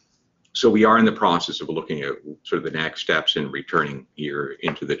vaccinated. So we are in the process of looking at sort of the next steps in returning here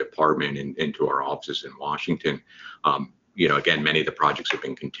into the department and into our offices in Washington. Again, many of the projects have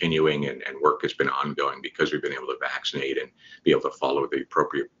been continuing and work has been ongoing because we've been able to vaccinate and be able to follow the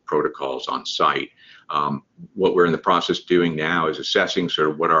appropriate protocols on site. What we're in the process of doing now is assessing sort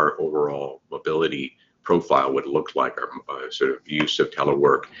of what our overall mobility profile would look like, our sort of use of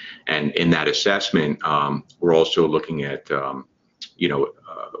telework. And in that assessment, we're also looking at,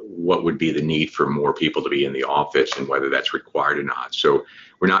 what would be the need for more people to be in the office and whether that's required or not. So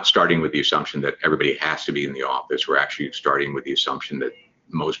we're not starting with the assumption that everybody has to be in the office. We're actually starting with the assumption that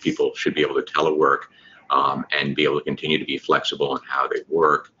most people should be able to telework and be able to continue to be flexible in how they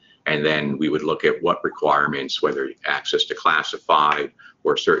work. And then we would look at what requirements, whether access to classified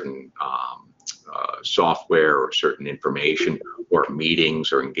or certain software or certain information or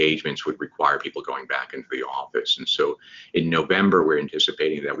meetings or engagements would require people going back into the office. And so in November, we're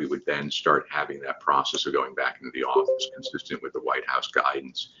anticipating that we would then start having that process of going back into the office consistent with the White House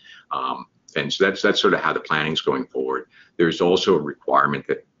guidance. And so that's sort of how the planning is going forward. There's also a requirement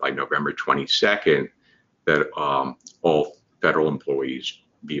that by November 22nd, that all federal employees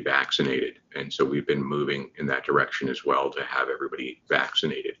be vaccinated. And so we've been moving in that direction as well to have everybody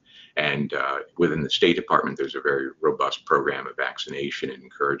vaccinated. And within the State Department, there's a very robust program of vaccination and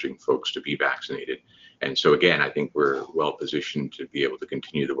encouraging folks to be vaccinated. And so again, I think we're well positioned to be able to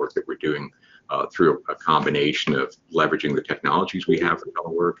continue the work that we're doing through a combination of leveraging the technologies we have for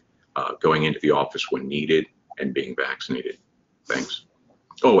telework, going into the office when needed, and being vaccinated. Thanks.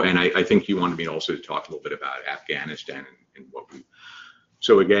 Oh, and I think you wanted me also to talk a little bit about Afghanistan and what we.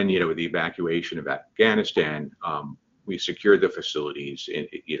 So again, with the evacuation of Afghanistan, we secured the facilities, and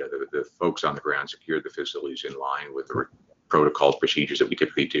the folks on the ground secured the facilities in line with the protocols, procedures that we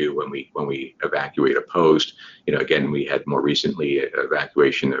typically do when we evacuate a post. Again, we had more recently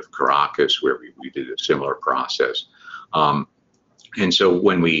evacuation of Caracas, where we did a similar process. And so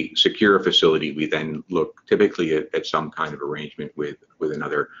when we secure a facility, we then look typically at some kind of arrangement with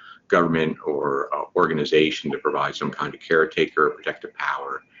another government or organization to provide some kind of caretaker or protective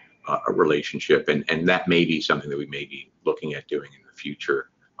power a relationship. And that may be something that we may be looking at doing in the future.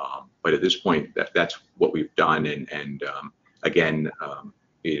 But at this point, that's what we've done. And again,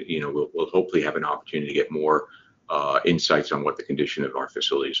 we'll hopefully have an opportunity to get more insights on what the condition of our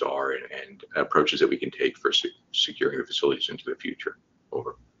facilities are and approaches that we can take for securing the facilities into the future.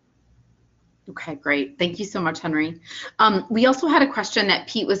 Over. Okay, great. Thank you so much, Henry. We also had a question that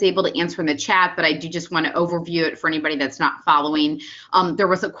Pete was able to answer in the chat, but I do just want to overview it for anybody that's not following. There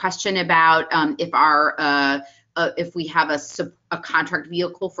was a question about if we have a contract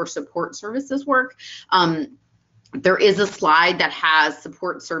vehicle for support services work. There is a slide that has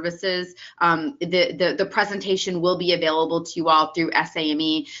support services. The presentation will be available to you all through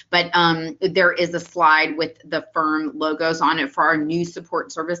SAME, but there is a slide with the firm logos on it for our new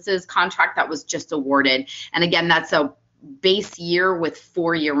support services contract that was just awarded. And again, that's a base year with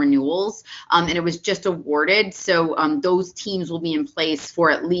 4-year renewals, and it was just awarded. So those teams will be in place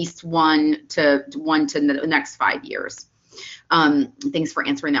for at least one to the next 5 years. Thanks for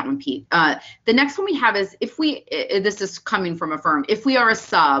answering that one, Pete. The next one we have is this is coming from a firm, if we are a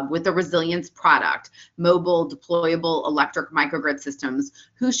sub with a resilience product, mobile, deployable, electric microgrid systems,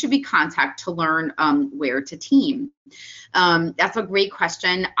 who should we contact to learn where to team? That's a great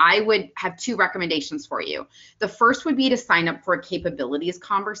question. I would have 2 recommendations for you. The first would be to sign up for a capabilities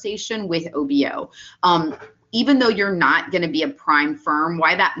conversation with OBO. Even though you're not going to be a prime firm,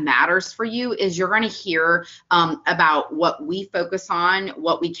 why that matters for you is you're going to hear about what we focus on,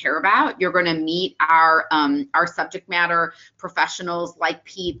 what we care about. You're going to meet our subject matter professionals like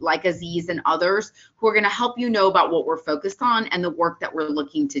Pete, like Aziz, and others who are going to help you know about what we're focused on and the work that we're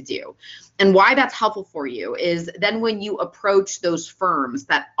looking to do. And why that's helpful for you is then when you approach those firms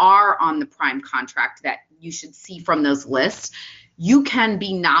that are on the prime contract that you should see from those lists, you can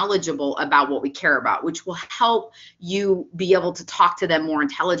be knowledgeable about what we care about, which will help you be able to talk to them more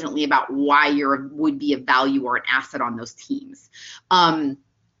intelligently about why you would be of value or an asset on those teams.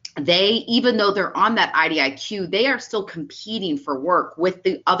 Even though they're on that IDIQ, they are still competing for work with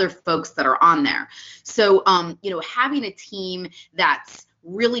the other folks that are on there. So, having a team that's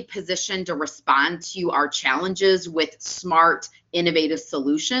really positioned to respond to our challenges with smart, innovative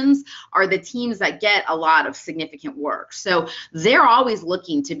solutions are the teams that get a lot of significant work. So they're always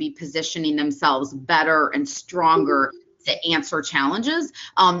looking to be positioning themselves better and stronger to answer challenges.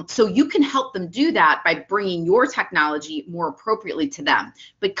 So you can help them do that by bringing your technology more appropriately to them.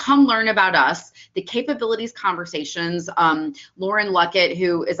 But come learn about us, the capabilities conversations. Lauren Luckett,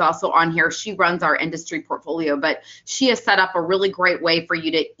 who is also on here, she runs our industry portfolio, but she has set up a really great way for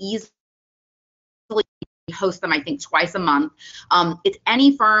you to easily host them, I think, twice a month. It's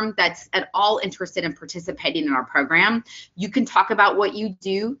any firm that's at all interested in participating in our program. You can talk about what you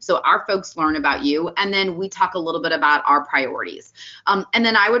do, so our folks learn about you, and then we talk a little bit about our priorities. And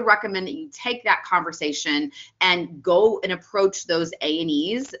then I would recommend that you take that conversation and go and approach those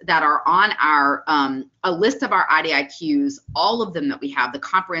A&Es that are on our a list of our IDIQs, all of them that we have. The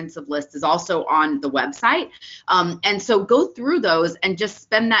comprehensive list is also on the website. And so go through those and just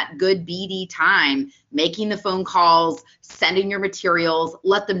spend that good BD time making the phone calls, sending your materials,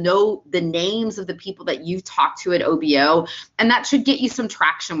 let them know the names of the people that you've talked to at OBO, and that should get you some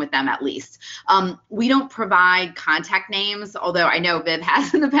traction with them at least. We don't provide contact names, although I know Viv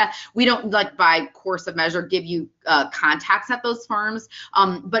has in the past. We don't, like, by course of measure, give you contacts at those firms.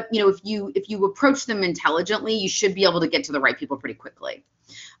 But if you approach them intelligently, you should be able to get to the right people pretty quickly.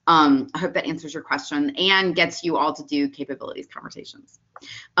 I hope that answers your question and gets you all to do capabilities conversations.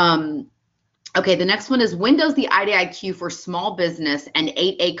 Okay, the next one is, when does the IDIQ for small business and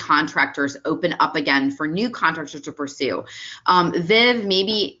 8A contractors open up again for new contractors to pursue? Viv,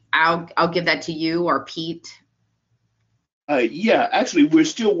 maybe I'll give that to you or Pete. Yeah, actually, we're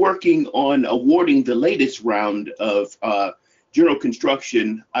still working on awarding the latest round of general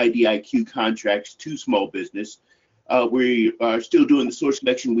construction IDIQ contracts to small business. We are still doing the source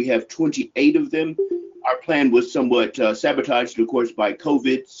selection. We have 28 of them. Our plan was somewhat sabotaged, of course, by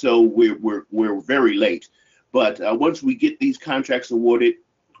COVID, so we're very late. But once we get these contracts awarded,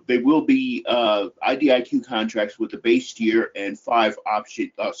 they will be IDIQ contracts with a base year and 4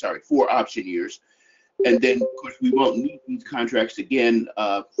 option years. And then, of course, we won't need these contracts again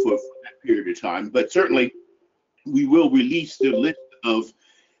for that period of time. But certainly, we will release the list of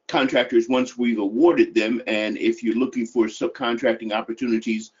contractors once we've awarded them. And if you're looking for subcontracting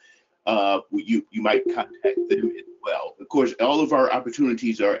opportunities, you might contact them as well. Of course, all of our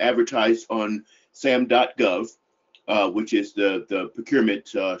opportunities are advertised on sam.gov, which is the procurement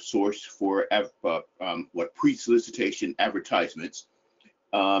source for pre-solicitation advertisements.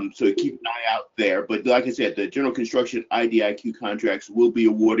 So keep an eye out there. But like I said, the general construction IDIQ contracts will be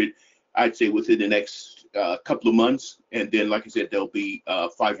awarded, I'd say, within the next couple of months. And then, like I said, there'll be a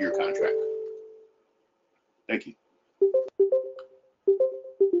 5-year contract. Thank you.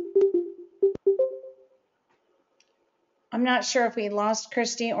 I'm not sure if we lost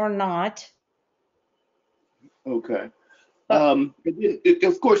Christy or not. Okay. And then,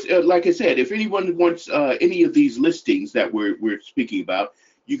 of course, like I said, if anyone wants any of these listings that we're speaking about,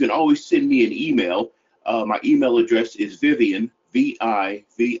 you can always send me an email. My email address is Vivian, Vivian,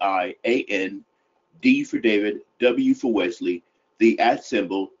 D for David, W for Wesley, the @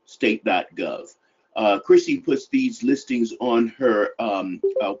 state.gov. Chrissy puts these listings on her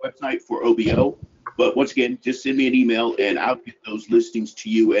website for OBO. But once again, just send me an email and I'll get those listings to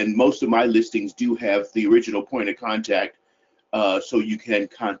you. And most of my listings do have the original point of contact, so you can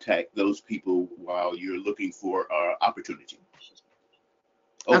contact those people while you're looking for opportunity.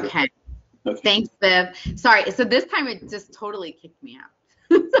 Over. Okay. Thanks, Viv. Sorry. So this time it just totally kicked me out.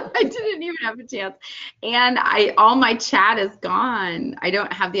 So I didn't even have a chance. And all my chat is gone. I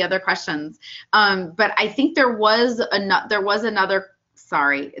don't have the other questions. But I think there was another.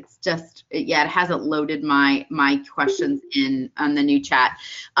 Sorry, it's just, yeah, it hasn't loaded my questions in on the new chat.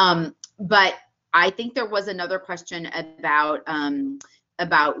 But I think there was another question about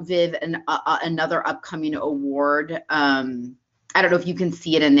Viv and another upcoming award. I don't know if you can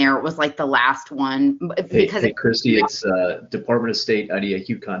see it in there. It was like the last one. Hey Christy, it's Department of State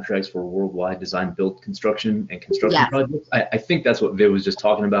IDIQ contracts for worldwide design, build, construction, and construction projects. I think that's what Viv was just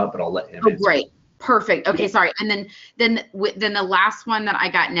talking about, but I'll let him answer. Great. Perfect. Okay, sorry. And then the last one that I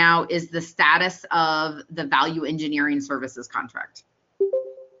got now is the status of the value engineering services contract.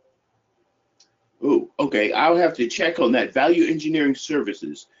 Oh, okay. I'll have to check on that value engineering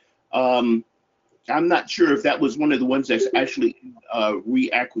services. I'm not sure if that was one of the ones that's actually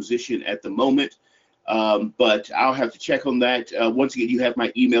reacquisition at the moment, but I'll have to check on that. Once again, you have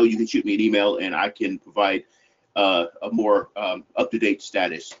my email. You can shoot me an email, and I can provide a more up-to-date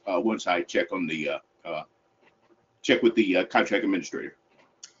status once I check on the check with the contract administrator.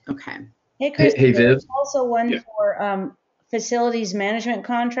 Okay. Hey, Chris. Hey, Viv. There's also one for facilities management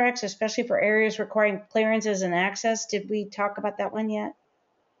contracts, especially for areas requiring clearances and access. Did we talk about that one yet?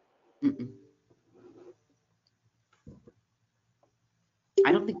 Mm-mm.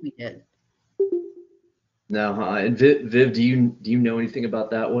 I don't think we did. No, and Viv, do you know anything about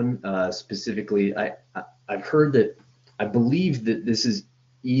that one specifically? I've heard that, I believe that this is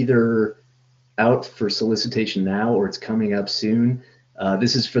either out for solicitation now or it's coming up soon.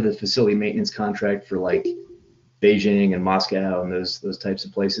 This is for the facility maintenance contract for like Beijing and Moscow and those types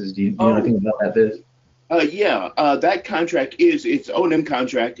of places. Do you know anything about that, Viv? Yeah, that contract is its O&M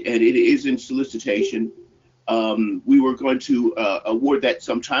contract, and it is in solicitation. We were going to award that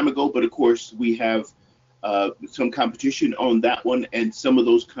some time ago, but of course we have some competition on that one, and some of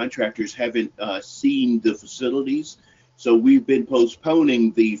those contractors haven't seen the facilities. So we've been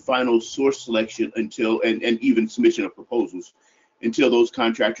postponing the final source selection until, and even submission of proposals, until those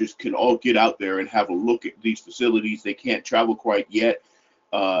contractors can all get out there and have a look at these facilities. They can't travel quite yet.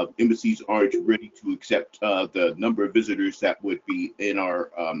 Embassies aren't ready to accept the number of visitors that would be in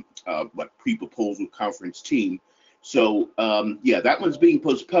our pre-proposal conference team. So yeah, that one's being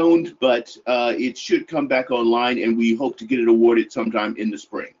postponed, but it should come back online, and we hope to get it awarded sometime in the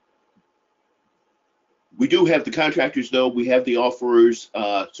spring. We do have the contractors, though. We have the offerers,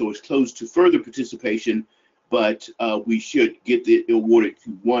 so it's closed to further participation, but we should get it awarded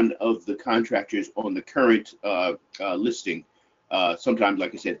to one of the contractors on the current listing sometime,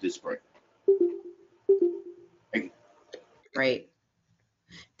 like I said, this spring. Thank you. Great.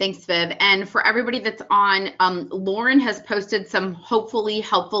 Thanks, Viv. And for everybody that's on, Lauren has posted some hopefully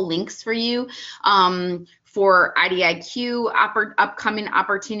helpful links for you for IDIQ upcoming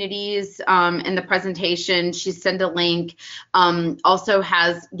opportunities in the presentation. She sent a link. Also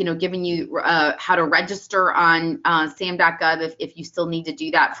has, given you how to register on sam.gov if you still need to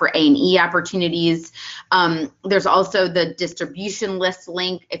do that for A&E opportunities. There's also the distribution list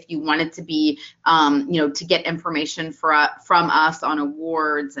link if you wanted to be, to get information from us on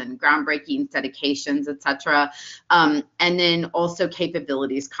awards and groundbreaking dedications, etc. And then also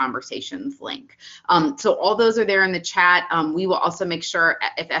capabilities conversations link. So all those are there in the chat. We will also make sure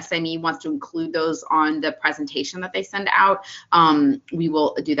if SME wants to include those on the presentation that they send out, we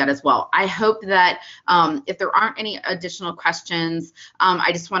will do that as well. I hope that if there aren't any additional questions,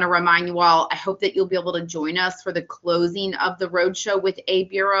 I just want to remind you all, I hope that you'll be able to join us for the closing of the roadshow with A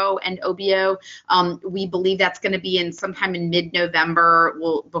Bureau and OBO. We believe that's going to be sometime in mid-November,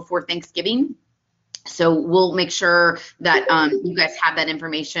 before Thanksgiving. So we'll make sure that you guys have that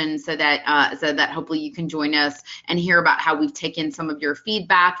information so that hopefully you can join us and hear about how we've taken some of your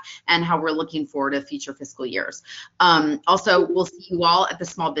feedback and how we're looking forward to future fiscal years. Also, we'll see you all at the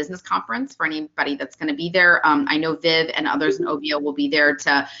Small Business Conference for anybody that's going to be there. I know Viv and others in OBO will be there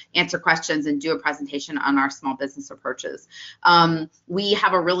to answer questions and do a presentation on our small business approaches. We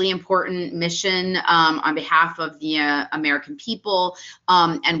have a really important mission on behalf of the American people,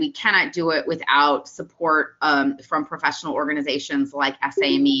 and we cannot do it without support from professional organizations like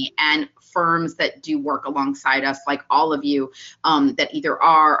SAME and firms that do work alongside us, like all of you that either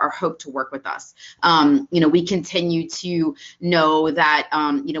are or hope to work with us. We continue to know that,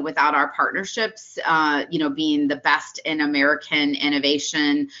 without our partnerships, being the best in American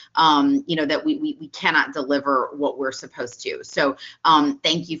innovation, that we cannot deliver what we're supposed to. So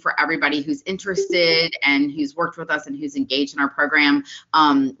thank you for everybody who's interested and who's worked with us and who's engaged in our program.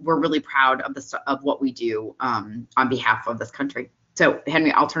 We're really proud of what we do on behalf of this country. So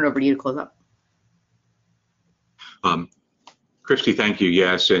Henry, I'll turn it over to you to close up. Christy, thank you.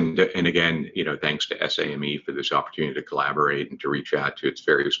 Yes, and again, thanks to SAME for this opportunity to collaborate and to reach out to its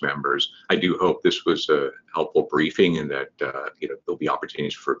various members. I do hope this was a helpful briefing and that there'll be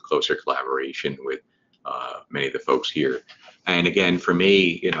opportunities for closer collaboration with many of the folks here. And again, for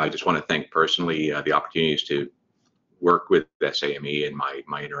me, I just want to thank personally the opportunities to work with SAME and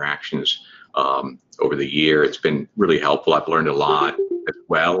my interactions over the year. It's been really helpful. I've learned a lot as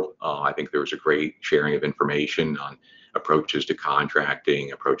well. I think there was a great sharing of information on approaches to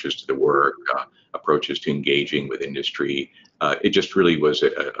contracting, approaches to the work, approaches to engaging with industry. It just really was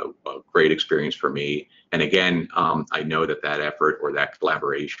a great experience for me. And again, I know that effort or that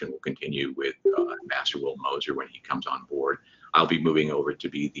collaboration will continue with Ambassador Will Moser when he comes on board. I'll be moving over to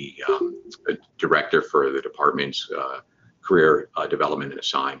be the director for the department's career development and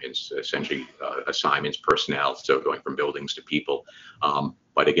assignments, essentially assignments personnel, so going from buildings to people.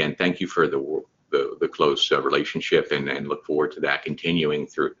 But again, thank you for the close relationship and look forward to that continuing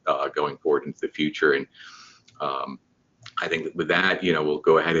through going forward into the future. And I think that with that, we'll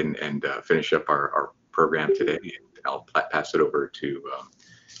go ahead and finish up our program today. I'll pass it over to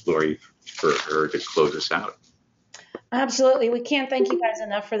Lori for her to close us out. Absolutely. We can't thank you guys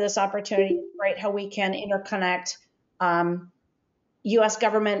enough for this opportunity. It's great how we can interconnect U.S.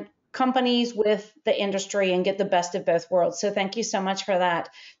 government companies with the industry and get the best of both worlds. So thank you so much for that.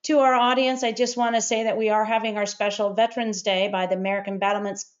 To our audience, I just want to say that we are having our special Veterans Day by the American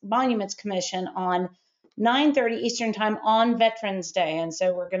Monuments Commission on 9:30 Eastern Time on Veterans Day. And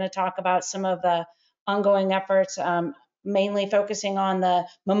so we're going to talk about some of the ongoing efforts, mainly focusing on the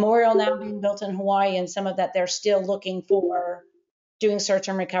memorial now being built in Hawaii and some of that they're still looking for, doing search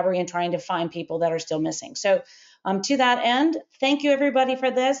and recovery and trying to find people that are still missing. So to that end, thank you everybody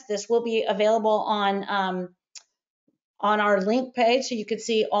for this. This will be available on our link page, so you could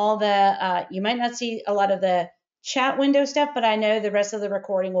see all the, you might not see a lot of the chat window stuff, but I know the rest of the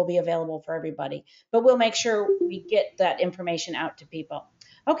recording will be available for everybody. But we'll make sure we get that information out to people.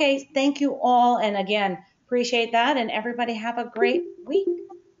 Okay, thank you all. And again, appreciate that. And everybody have a great week.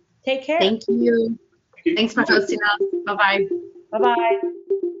 Take care. Thank you. Thanks for hosting us. Bye-bye. Bye-bye.